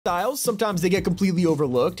styles, sometimes they get completely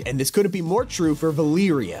overlooked, and this couldn't be more true for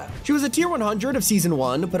Valeria. She was a tier 100 of season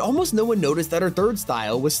 1, but almost no one noticed that her third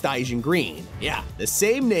style was Stygian Green. Yeah, the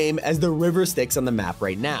same name as the river Styx on the map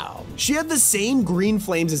right now. She had the same green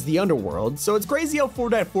flames as the underworld, so it's crazy how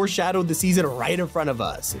Fortnite foreshadowed the season right in front of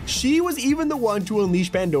us. She was even the one to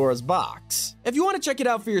unleash Pandora's box. If you want to check it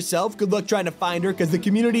out for yourself, good luck trying to find her because the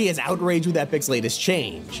community is outraged with Epic's latest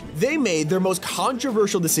change. They made their most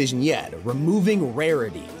controversial decision yet, removing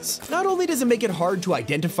rarities. Not only does it make it hard to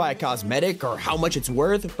identify a cosmetic or how much it's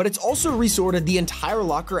worth, but it's also resorted the entire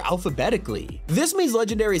locker alphabetically. This means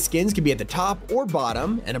legendary skins can be at the top or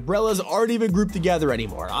bottom, and umbrellas aren't even grouped together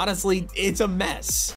anymore. Honestly, it's a mess.